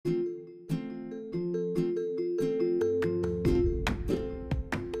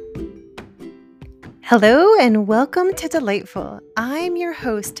Hello and welcome to Delightful. I'm your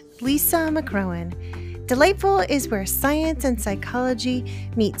host, Lisa McCrowan. Delightful is where science and psychology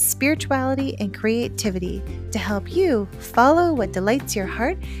meet spirituality and creativity to help you follow what delights your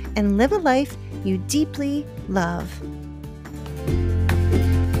heart and live a life you deeply love.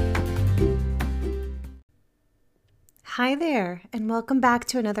 Hi there, and welcome back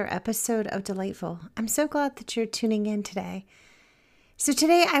to another episode of Delightful. I'm so glad that you're tuning in today. So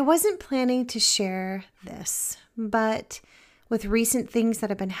today I wasn't planning to share this, but with recent things that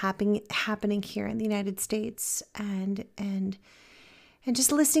have been happening here in the United States and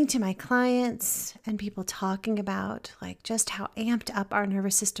just listening to my clients and people talking about like just how amped up our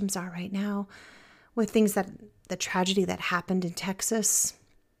nervous systems are right now with things that the tragedy that happened in Texas,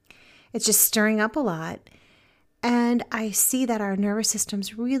 it's just stirring up a lot. And I see that our nervous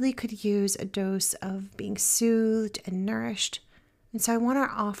systems really could use a dose of being soothed and nourished. And so I want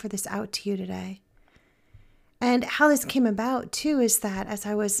to offer this out to you today. And how this came about, too, is that as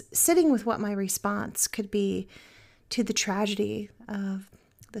I was sitting with what my response could be to the tragedy of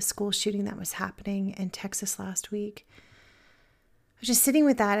the school shooting that was happening in Texas last week, I was just sitting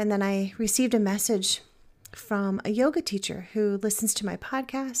with that, and then I received a message from a yoga teacher who listens to my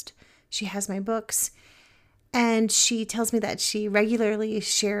podcast. She has my books, and she tells me that she regularly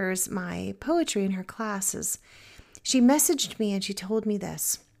shares my poetry in her classes. She messaged me and she told me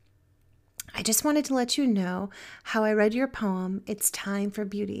this. I just wanted to let you know how I read your poem, It's Time for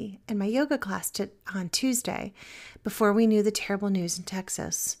Beauty, in my yoga class on Tuesday before we knew the terrible news in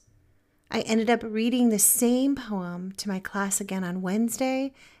Texas. I ended up reading the same poem to my class again on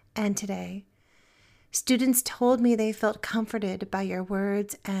Wednesday and today. Students told me they felt comforted by your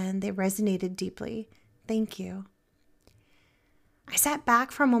words and they resonated deeply. Thank you. I sat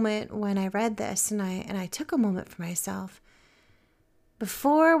back for a moment when I read this and I took a moment for myself.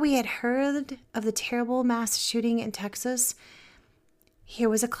 Before we had heard of the terrible mass shooting in Texas, here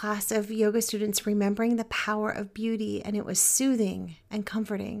was a class of yoga students remembering the power of beauty, and it was soothing and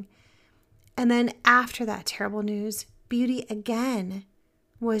comforting. And then after that terrible news, beauty again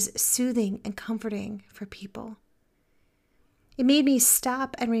was soothing and comforting for people. It made me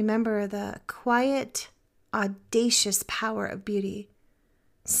stop and remember the quiet, audacious power of beauty,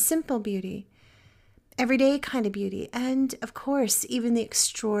 simple beauty, everyday kind of beauty, and of course, even the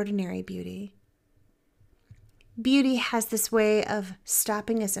extraordinary beauty. Beauty has this way of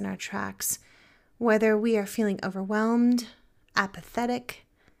stopping us in our tracks, whether we are feeling overwhelmed, apathetic,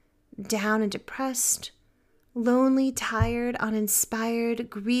 down and depressed, lonely, tired, uninspired,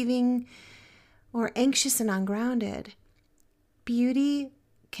 grieving, or anxious and ungrounded. Beauty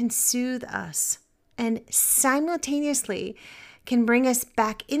can soothe us and simultaneously can bring us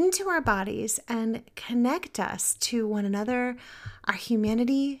back into our bodies and connect us to one another, our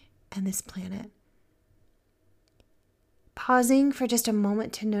humanity, and this planet. Pausing for just a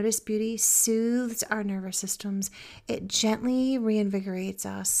moment to notice beauty soothes our nervous systems. It gently reinvigorates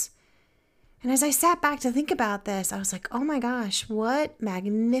us. And as I sat back to think about this, I was like, oh my gosh, what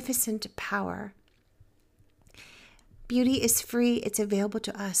magnificent power. Beauty is free. It's available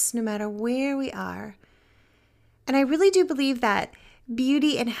to us no matter where we are. And I really do believe that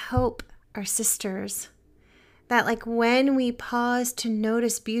beauty and hope are sisters. That like when we pause to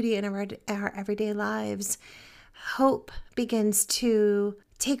notice beauty in our everyday lives, hope begins to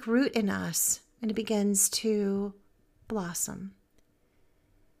take root in us and it begins to blossom.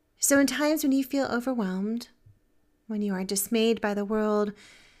 So in times when you feel overwhelmed, when you are dismayed by the world,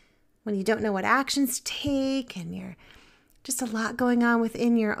 when you don't know what actions to take and you're just a lot going on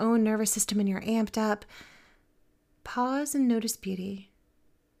within your own nervous system and you're amped up, pause and notice beauty.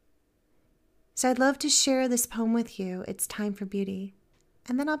 So I'd love to share this poem with you, It's Time for Beauty,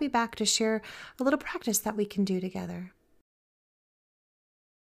 and then I'll be back to share a little practice that we can do together.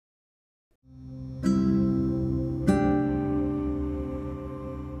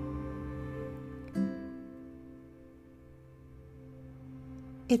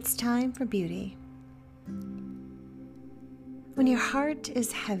 It's time for beauty. When your heart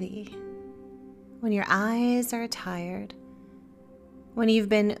is heavy, when your eyes are tired, when you've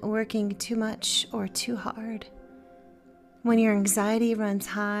been working too much or too hard, when your anxiety runs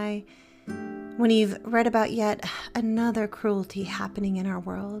high, when you've read about yet another cruelty happening in our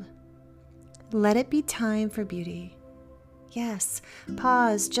world, let it be time for beauty. Yes,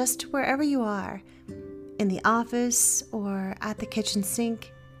 pause just wherever you are, in the office or at the kitchen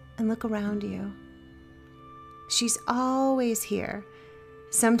sink, and look around you. She's always here,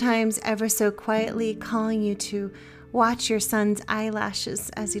 sometimes ever so quietly calling you to watch your son's eyelashes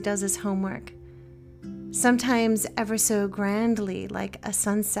as he does his homework. sometimes ever so grandly, like a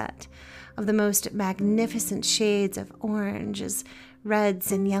sunset of the most magnificent shades of oranges,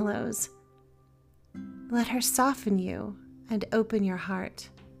 reds, and yellows. Let her soften you and open your heart.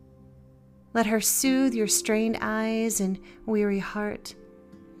 Let her soothe your strained eyes and weary heart.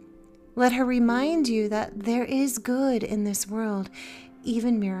 Let her remind you that there is good in this world,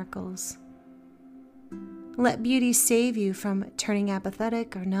 even miracles. Let beauty save you from turning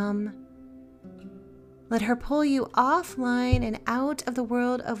apathetic or numb. Let her pull you offline and out of the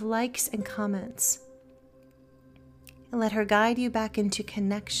world of likes and comments. And let her guide you back into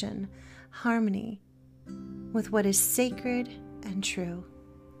connection, harmony with what is sacred and true.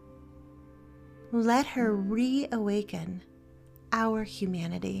 Let her reawaken our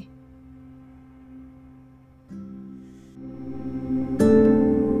humanity.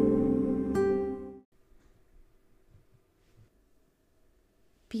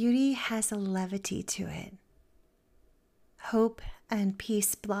 Beauty has a levity to it. Hope and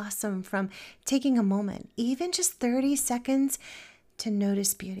peace blossom from taking a moment, even just 30 seconds, to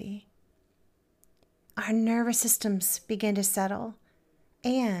notice beauty. Our nervous systems begin to settle.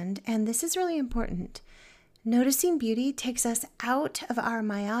 And this is really important, noticing beauty takes us out of our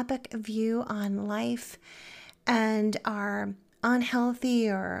myopic view on life and our unhealthy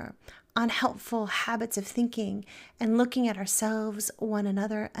or unhelpful habits of thinking and looking at ourselves, one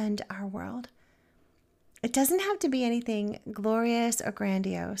another, and our world. It doesn't have to be anything glorious or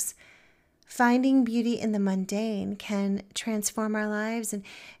grandiose. Finding beauty in the mundane can transform our lives and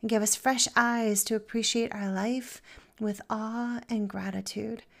give us fresh eyes to appreciate our life with awe and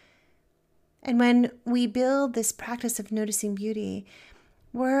gratitude. And when we build this practice of noticing beauty,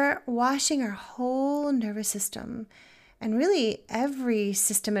 we're washing our whole nervous system and really every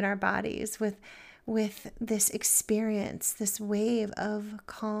system in our bodies with this experience, this wave of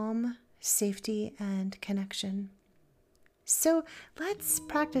calm, safety, and connection. So let's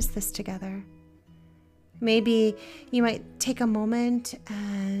practice this together. Maybe you might take a moment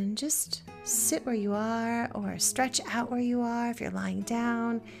and just sit where you are or stretch out where you are if you're lying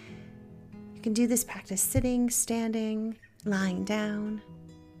down. You can do this practice sitting, standing, lying down.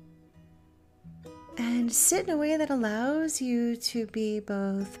 And sit in a way that allows you to be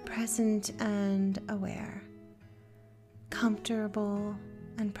both present and aware, comfortable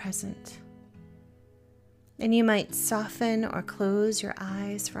and present. And you might soften or close your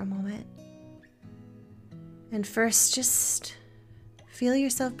eyes for a moment. And first, just feel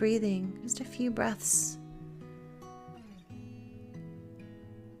yourself breathing, just a few breaths.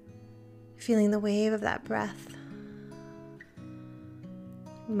 Feeling the wave of that breath.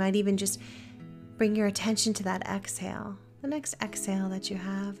 You might even just bring your attention to that exhale, the next exhale that you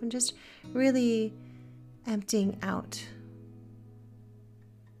have, and just really emptying out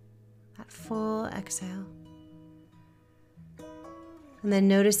that full exhale. And then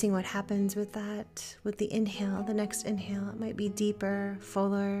noticing what happens with that, with the inhale, the next inhale. It might be deeper,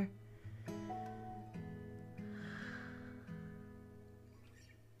 fuller.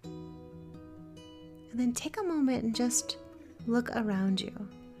 And then take a moment and just look around you.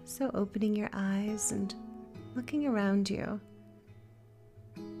 So opening your eyes and looking around you.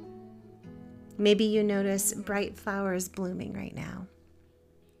 Maybe you notice bright flowers blooming right now.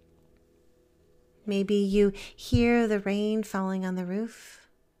 Maybe you hear the rain falling on the roof,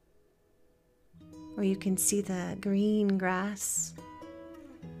 or you can see the green grass.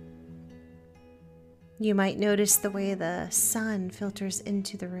 You might notice the way the sun filters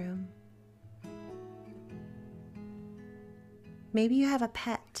into the room. Maybe you have a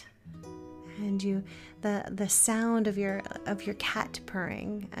pet, and the sound of your cat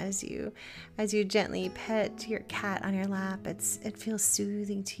purring as you gently pet your cat on your lap, it feels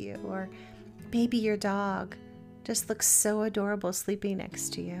soothing to you. Or maybe your dog just looks so adorable sleeping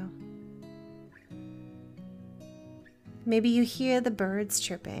next to you. Maybe you hear the birds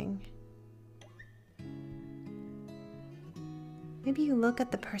chirping. Maybe you look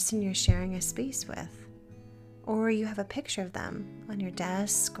at the person you're sharing a space with, or you have a picture of them on your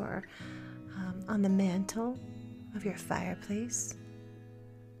desk or on the mantle of your fireplace.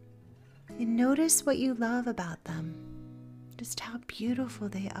 And notice what you love about them, just how beautiful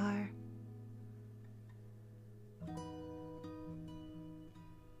they are.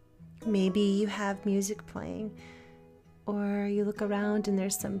 Maybe you have music playing, or you look around and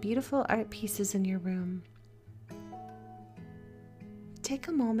there's some beautiful art pieces in your room. Take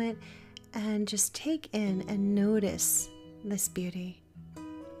a moment and just take in and notice this beauty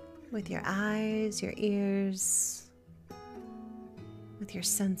with your eyes, your ears, with your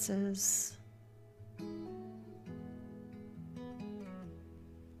senses.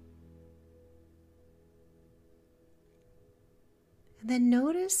 And then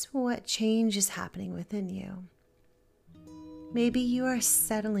notice what change is happening within you. Maybe you are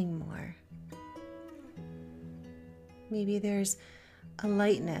settling more. Maybe there's a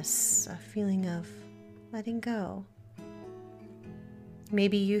lightness, a feeling of letting go.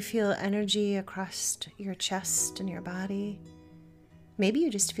 Maybe you feel energy across your chest and your body. Maybe you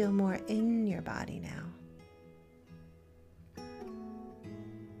just feel more in your body now.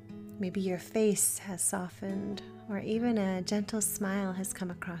 Maybe your face has softened, or even a gentle smile has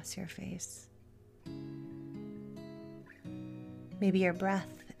come across your face. Maybe your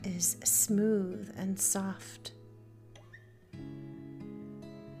breath is smooth and soft.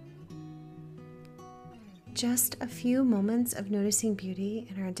 Just a few moments of noticing beauty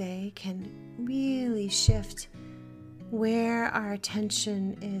in our day can really shift where our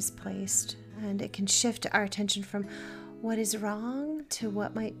attention is placed, and it can shift our attention from what is wrong to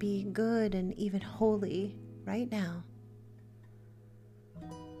what might be good and even holy right now.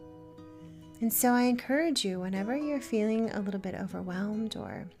 And so I encourage you, whenever you're feeling a little bit overwhelmed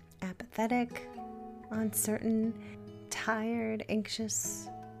or apathetic, uncertain, tired, anxious,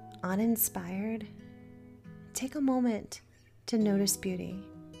 uninspired, take a moment to notice beauty.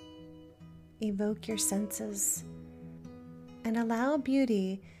 Evoke your senses and allow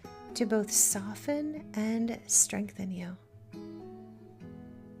beauty to both soften and strengthen you.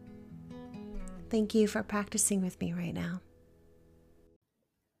 Thank you for practicing with me right now.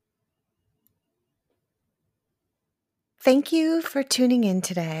 Thank you for tuning in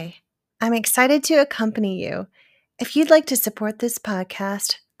today. I'm excited to accompany you. If you'd like to support this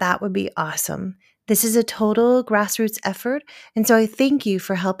podcast, that would be awesome. This is a total grassroots effort, and so I thank you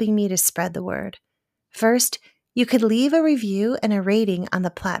for helping me to spread the word. First, you could leave a review and a rating on the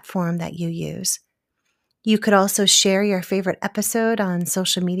platform that you use. You could also share your favorite episode on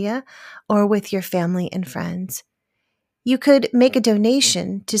social media or with your family and friends. You could make a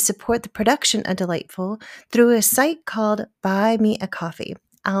donation to support the production of Delightful through a site called Buy Me a Coffee.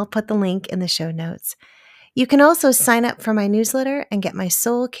 I'll put the link in the show notes. You can also sign up for my newsletter and get my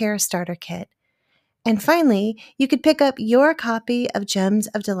Soul Care Starter Kit. And finally, you could pick up your copy of Gems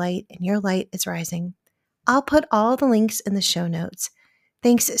of Delight and Your Light is Rising. I'll put all the links in the show notes.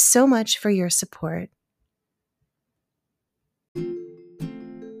 Thanks so much for your support.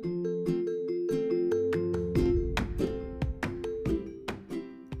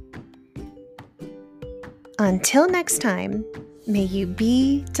 Until next time, may you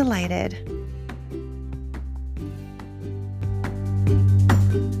be delighted.